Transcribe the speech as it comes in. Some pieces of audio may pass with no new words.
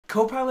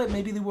Copilot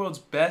may be the world's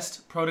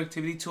best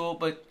productivity tool,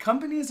 but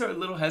companies are a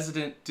little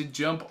hesitant to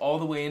jump all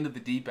the way into the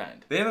deep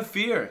end. They have a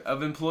fear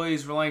of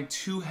employees relying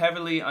too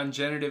heavily on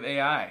generative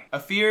AI, a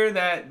fear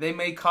that they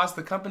may cost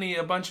the company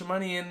a bunch of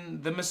money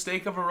in the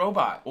mistake of a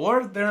robot,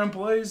 or their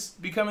employees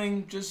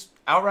becoming just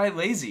outright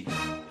lazy.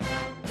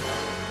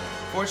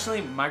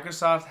 Fortunately,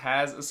 Microsoft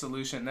has a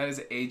solution that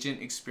is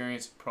agent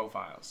experience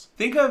profiles.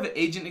 Think of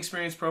agent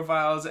experience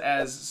profiles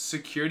as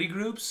security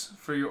groups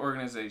for your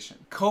organization.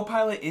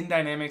 Copilot in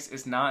Dynamics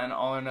is not an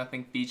all or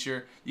nothing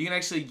feature. You can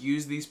actually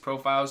use these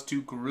profiles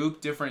to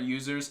group different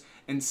users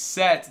and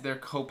set their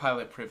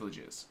Copilot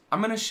privileges.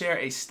 I'm going to share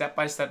a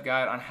step-by-step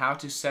guide on how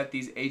to set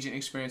these agent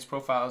experience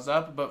profiles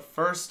up, but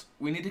first,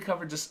 we need to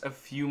cover just a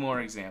few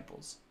more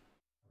examples.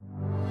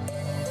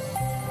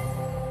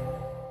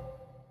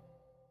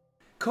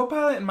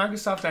 Copilot in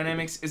Microsoft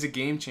Dynamics is a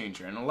game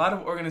changer, and a lot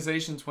of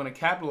organizations want to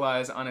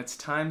capitalize on its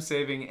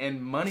time-saving and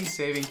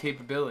money-saving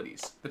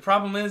capabilities. The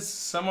problem is,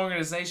 some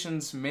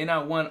organizations may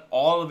not want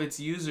all of its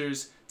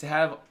users to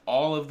have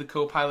all of the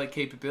Copilot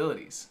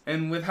capabilities.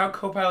 And with how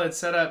Copilot's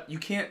set up, you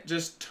can't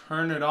just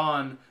turn it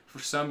on for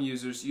some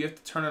users, you have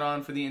to turn it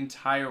on for the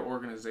entire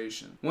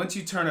organization. Once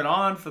you turn it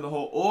on for the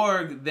whole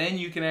org, then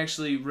you can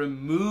actually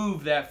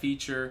remove that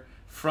feature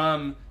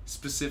from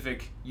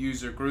specific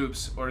user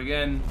groups, or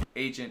again,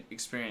 agent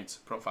experience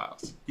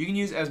profiles. You can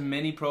use as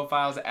many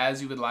profiles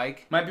as you would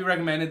like. Might be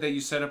recommended that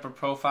you set up a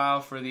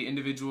profile for the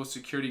individual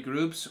security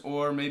groups,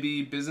 or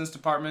maybe business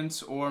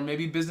departments, or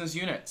maybe business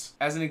units.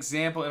 As an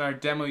example, in our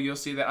demo, you'll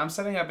see that I'm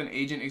setting up an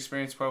agent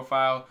experience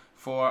profile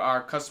for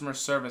our customer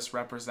service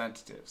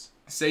representatives.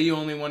 Say you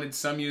only wanted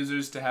some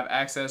users to have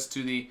access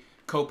to the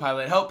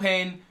Copilot help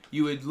pane,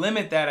 you would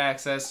limit that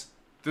access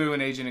through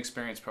an agent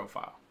experience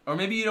profile. Or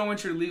maybe you don't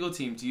want your legal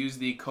team to use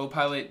the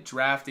Copilot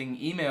drafting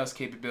emails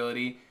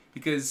capability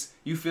because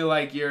you feel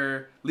like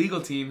your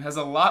legal team has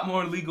a lot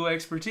more legal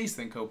expertise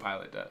than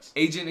Copilot does.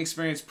 Agent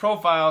Experience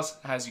Profiles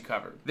has you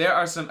covered. There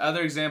are some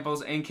other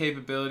examples and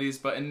capabilities,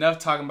 but enough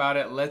talking about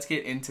it, let's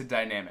get into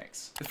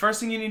Dynamics. The first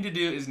thing you need to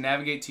do is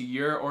navigate to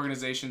your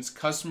organization's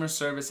Customer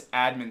Service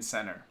Admin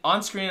Center.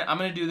 On screen, I'm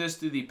going to do this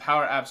through the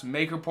Power Apps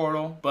Maker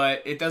portal,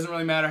 but it doesn't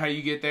really matter how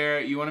you get there.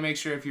 You want to make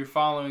sure if you're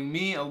following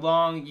me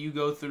along, you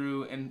go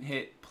through and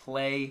hit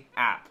Play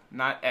App,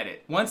 not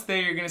Edit. Once there,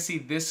 you're going to see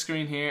this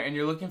screen here, and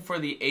you're looking for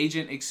the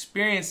Agent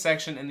Experience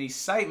section in the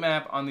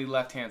sitemap on the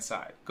left-hand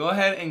side. Go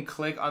ahead and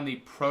click on the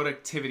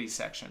Productivity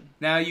section.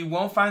 Now, you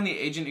won't find the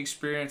Agent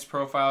Experience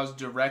profiles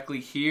directly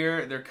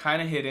here. They're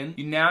kind of hidden.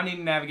 You now need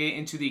to navigate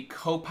into the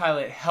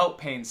Copilot Help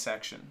pane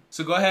section.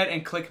 So go ahead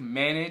and click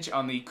Manage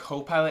on the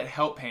Copilot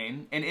Help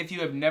pane, and if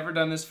you have never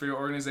done this for your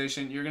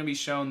organization, you're going to be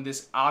shown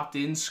this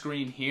opt-in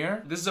screen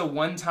here. This is a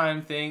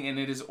one-time thing, and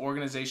it is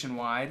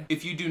organization-wide.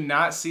 If you do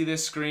not see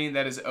this screen,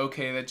 that is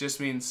okay. That just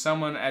means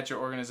someone at your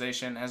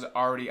organization has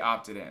already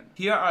opted in.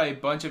 Here are a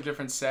bunch of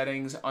different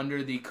settings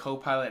under the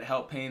Copilot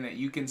Help pane that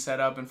you can set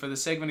up, and for the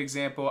sake of an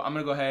example, I'm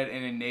going to go ahead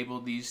and enable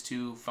these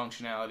two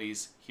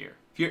functionalities here.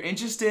 If you're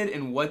interested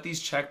in what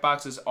these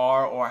checkboxes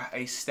are, or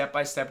a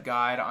step-by-step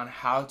guide on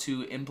how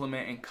to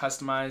implement and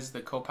customize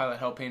the Copilot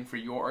Help pane for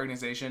your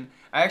organization,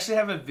 I actually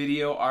have a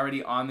video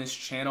already on this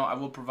channel. I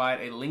will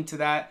provide a link to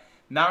that.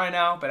 Not right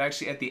now, but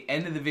actually at the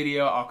end of the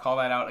video, I'll call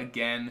that out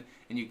again,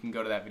 and you can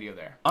go to that video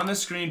there. On the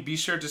screen, be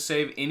sure to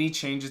save any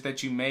changes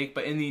that you make,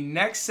 but in the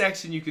next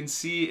section you can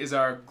see is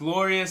our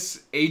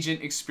glorious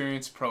agent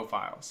experience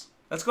profiles.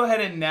 Let's go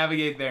ahead and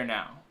navigate there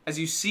now. As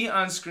you see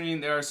on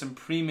screen, there are some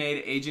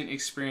pre-made agent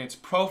experience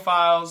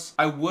profiles.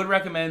 I would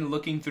recommend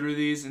looking through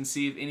these and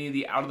see if any of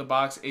the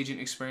out-of-the-box agent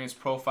experience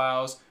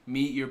profiles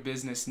meet your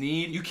business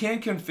need. You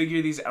can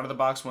configure these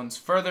out-of-the-box ones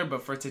further,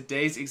 but for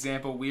today's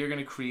example, we are going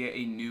to create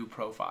a new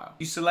profile.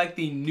 You select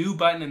the New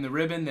button in the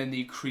ribbon, then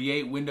the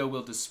Create window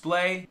will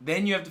display.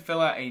 Then you have to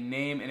fill out a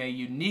name and a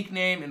unique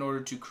name in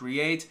order to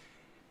create.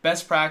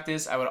 Best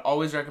practice, I would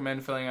always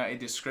recommend filling out a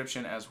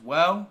description as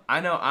well. I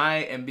know I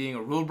am being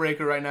a rule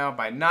breaker right now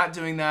by not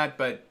doing that,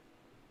 but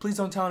please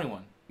don't tell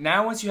anyone.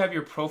 Now, once you have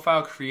your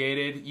profile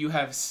created, you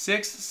have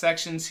 6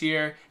 sections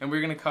here, and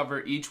we're going to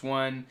cover each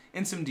one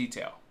in some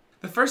detail.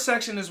 The first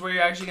section is where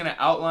you're actually going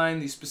to outline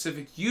the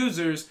specific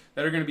users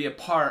that are going to be a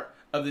part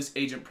of this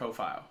agent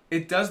profile.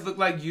 It does look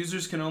like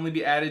users can only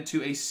be added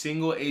to a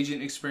single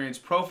agent experience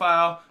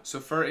profile.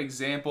 So for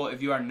example,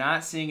 if you are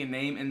not seeing a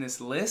name in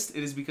this list,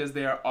 it is because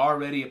they are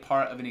already a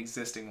part of an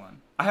existing one.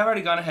 I have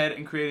already gone ahead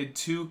and created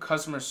 2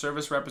 customer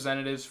service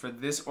representatives for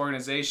this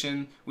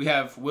organization. We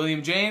have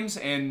William James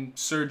and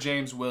Sir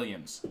James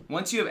Williams.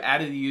 Once you have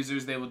added the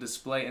users, they will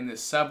display in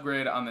this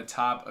subgrid on the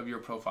top of your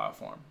profile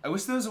form. I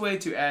wish there was a way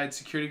to add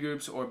security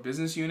groups or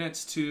business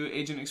units to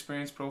agent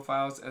experience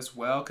profiles as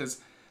well, because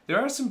there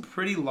are some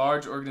pretty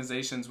large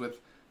organizations with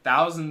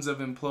thousands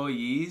of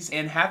employees,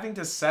 and having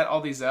to set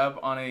all these up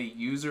on a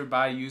user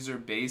by user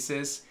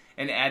basis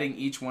and adding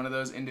each one of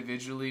those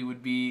individually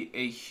would be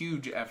a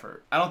huge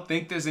effort. I don't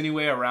think there's any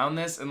way around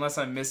this unless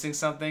I'm missing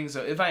something,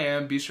 so if I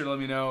am, be sure to let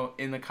me know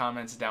in the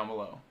comments down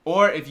below.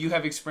 Or if you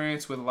have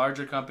experience with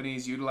larger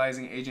companies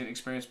utilizing agent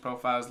experience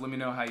profiles, let me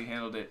know how you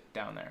handled it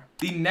down there.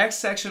 The next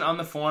section on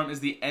the form is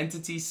the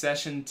entity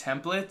session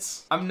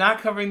templates. I'm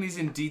not covering these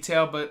in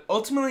detail, but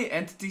ultimately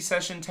entity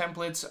session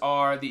templates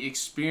are the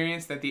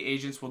experience that the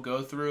agents will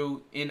go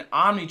through in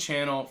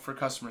omnichannel for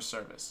customer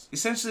service.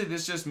 Essentially,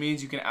 this just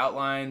means you can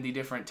outline the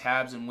different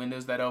tabs and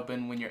windows that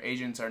open when your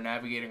agents are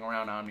navigating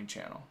around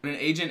omnichannel. When an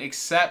agent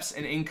accepts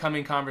an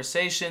incoming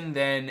conversation,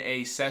 then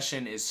a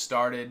session is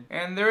started,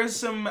 and there is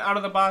some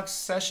out-of-the-box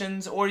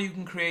sessions, or you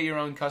can create your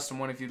own custom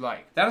one if you'd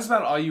like. That is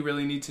about all you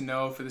really need to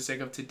know for the sake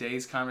of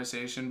today's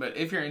conversation, but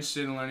if you're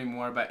interested in learning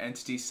more about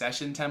entity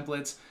session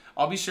templates,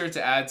 I'll be sure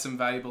to add some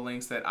valuable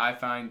links that I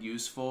find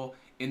useful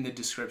in the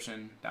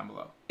description down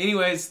below.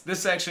 Anyways, this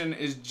section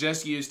is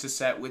just used to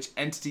set which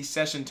entity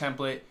session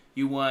template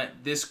you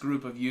want this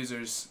group of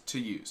users to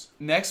use.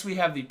 Next, we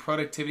have the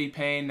productivity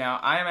pane. Now,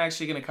 I am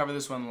actually going to cover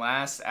this one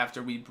last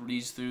after we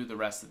breeze through the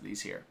rest of these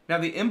here. Now,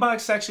 the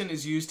inbox section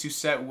is used to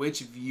set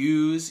which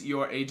views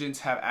your agents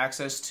have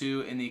access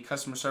to in the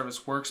customer service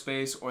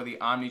workspace or the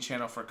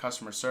omnichannel for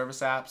customer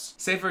service apps.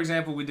 Say, for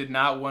example, we did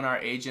not want our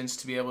agents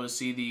to be able to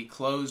see the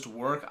closed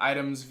work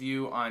items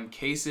view on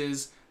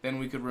cases, then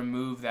we could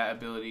remove that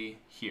ability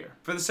here.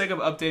 For the sake of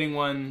updating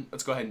one,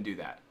 let's go ahead and do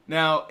that.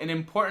 Now, an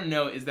important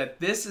note is that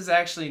this is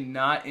actually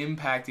not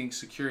impacting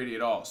security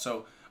at all.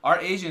 So our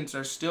agents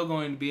are still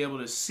going to be able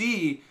to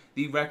see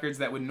the records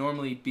that would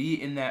normally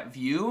be in that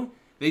view.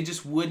 They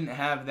just wouldn't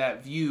have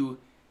that view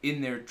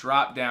in their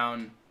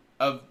drop-down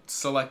of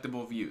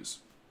selectable views.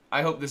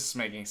 I hope this is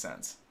making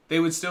sense. They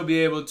would still be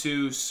able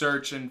to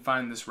search and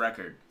find this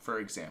record, for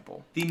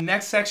example. The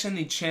next section,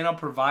 the channel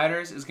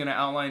providers, is going to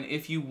outline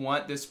if you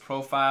want this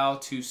profile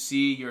to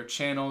see your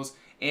channels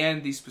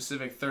and the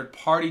specific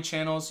third-party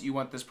channels you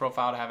want this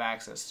profile to have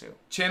access to.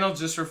 Channels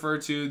just refer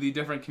to the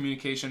different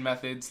communication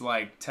methods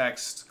like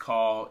text,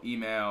 call,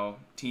 email,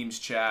 Teams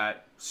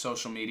chat,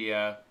 social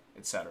media,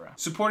 etc.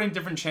 Supporting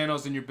different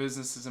channels in your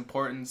business is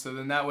important, so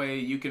then that way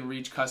you can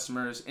reach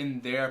customers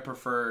in their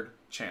preferred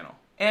channel,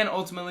 and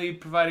ultimately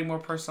providing more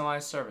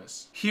personalized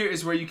service. Here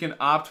is where you can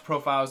opt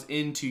profiles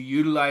into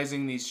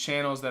utilizing these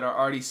channels that are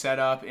already set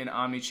up in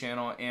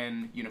omnichannel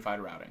and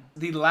unified routing.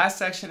 The last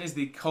section is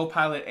the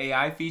Copilot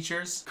AI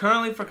features.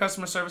 Currently for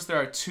customer service,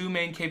 there are two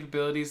main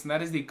capabilities, and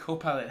that is the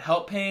Copilot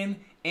help pane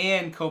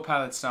and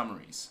Copilot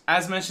summaries.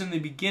 As mentioned in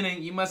the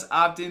beginning, you must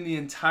opt in the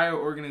entire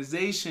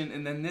organization,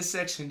 and then this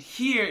section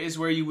here is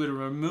where you would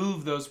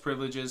remove those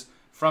privileges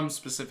from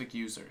specific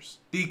users.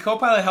 The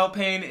Copilot help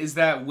pane is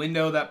that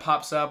window that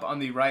pops up on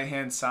the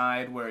right-hand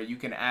side where you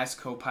can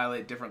ask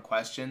Copilot different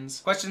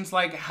questions. Questions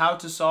like how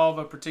to solve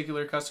a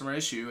particular customer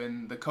issue,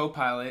 and the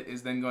Copilot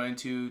is then going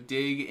to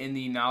dig in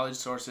the knowledge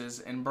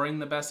sources and bring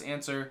the best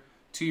answer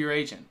to your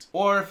agent.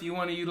 Or if you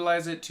want to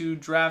utilize it to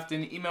draft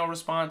an email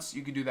response,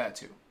 you can do that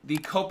too. The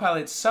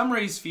Copilot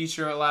summaries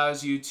feature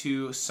allows you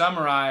to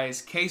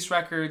summarize case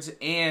records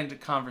and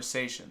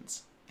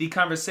conversations. The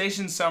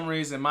conversation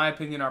summaries, in my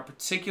opinion, are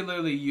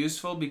particularly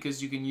useful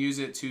because you can use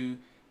it to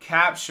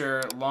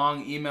capture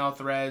long email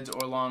threads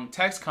or long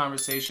text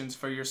conversations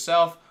for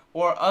yourself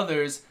or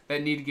others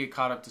that need to get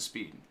caught up to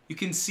speed. You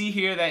can see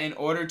here that in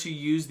order to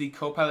use the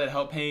Copilot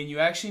help pane, you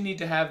actually need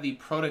to have the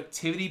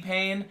productivity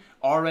pane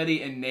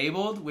already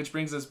enabled, which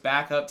brings us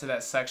back up to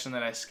that section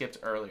that I skipped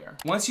earlier.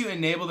 Once you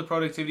enable the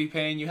productivity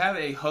pane, you have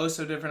a host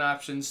of different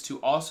options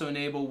to also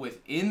enable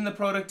within the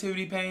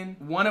productivity pane,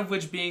 one of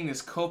which being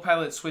this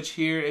Copilot switch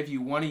here. If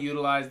you want to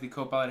utilize the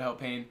Copilot help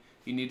pane,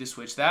 you need to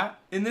switch that.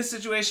 In this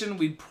situation,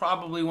 we'd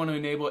probably want to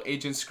enable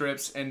agent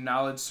scripts and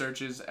knowledge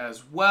searches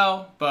as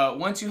well. But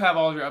once you have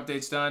all of your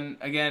updates done,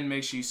 again,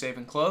 make sure you save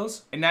and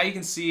close. And now you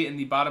can see in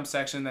the bottom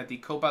section that the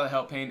Copilot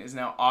help pane is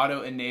now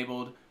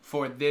auto-enabled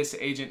for this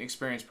agent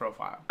experience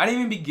profile. I didn't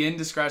even begin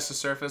to scratch the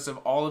surface of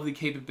all of the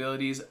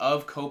capabilities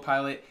of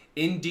Copilot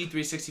in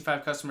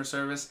D365 customer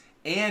service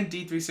and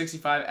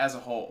D365 as a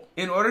whole.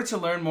 In order to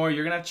learn more,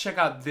 you're gonna have to check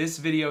out this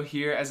video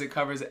here as it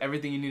covers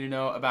everything you need to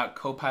know about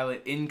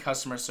Copilot in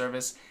customer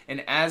service.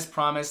 And as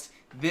promised,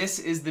 this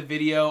is the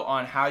video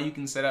on how you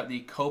can set up the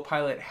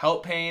Copilot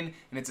help pane,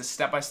 and it's a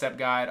step-by-step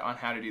guide on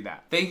how to do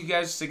that. Thank you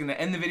guys for sticking to the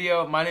end of the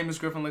video. My name is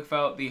Griffin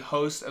Lickfelt, the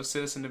host of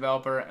Citizen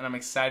Developer, and I'm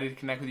excited to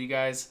connect with you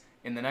guys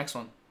in the next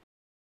one.